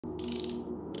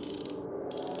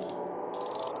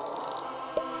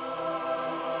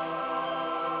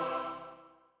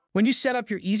When you set up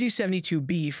your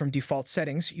EZ-72B from default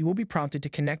settings, you will be prompted to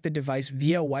connect the device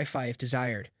via Wi-Fi if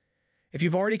desired. If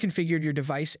you've already configured your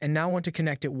device and now want to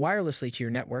connect it wirelessly to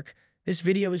your network, this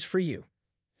video is for you.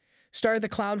 Start at the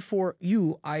Cloud for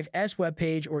You WiFi web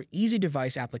page or Easy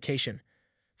Device application.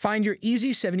 Find your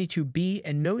EZ-72B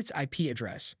and know its IP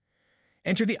address.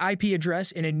 Enter the IP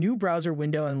address in a new browser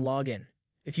window and log in.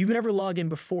 If you've never logged in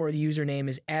before, the username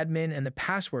is admin and the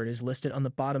password is listed on the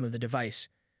bottom of the device.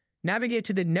 Navigate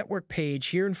to the network page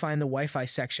here and find the Wi-Fi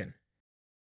section.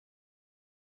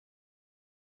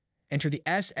 Enter the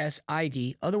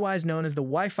SSID, otherwise known as the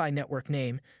Wi-Fi network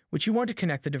name, which you want to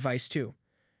connect the device to.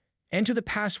 Enter the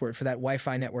password for that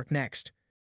Wi-Fi network next.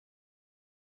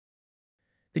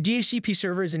 The DHCP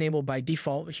server is enabled by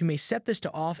default, but you may set this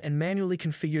to off and manually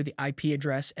configure the IP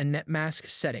address and net mask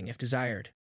setting if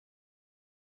desired.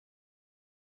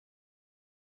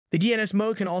 The DNS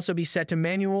mode can also be set to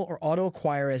manual or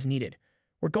auto-acquire as needed.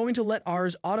 We're going to let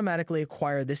ours automatically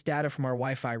acquire this data from our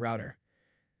Wi-Fi router.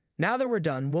 Now that we're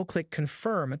done, we'll click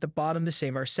Confirm at the bottom to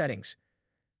save our settings.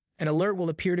 An alert will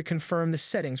appear to confirm the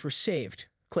settings were saved.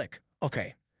 Click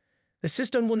OK. The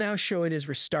system will now show it is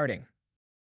restarting.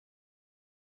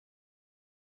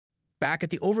 Back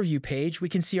at the Overview page, we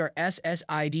can see our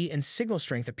SSID and signal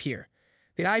strength appear.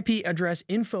 The IP address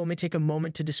info may take a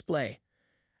moment to display.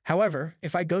 However,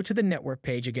 if I go to the network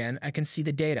page again, I can see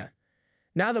the data.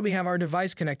 Now that we have our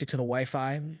device connected to the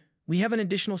Wi-Fi, we have an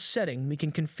additional setting we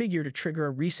can configure to trigger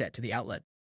a reset to the outlet.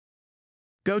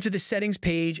 Go to the Settings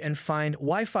page and find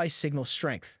Wi-Fi signal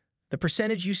strength. The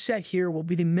percentage you set here will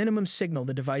be the minimum signal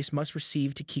the device must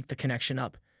receive to keep the connection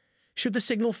up. Should the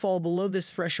signal fall below this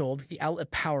threshold, the outlet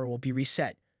power will be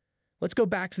reset. Let's go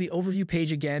back to the Overview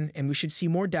page again, and we should see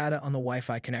more data on the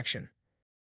Wi-Fi connection.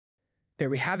 There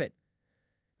we have it.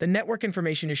 The network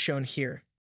information is shown here,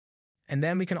 and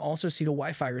then we can also see the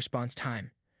Wi-Fi response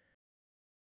time.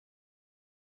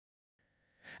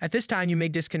 At this time, you may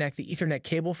disconnect the Ethernet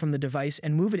cable from the device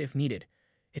and move it if needed.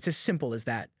 It's as simple as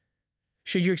that.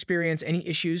 Should you experience any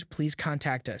issues, please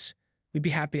contact us. We'd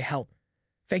be happy to help.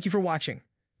 Thank you for watching.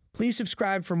 Please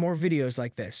subscribe for more videos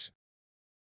like this.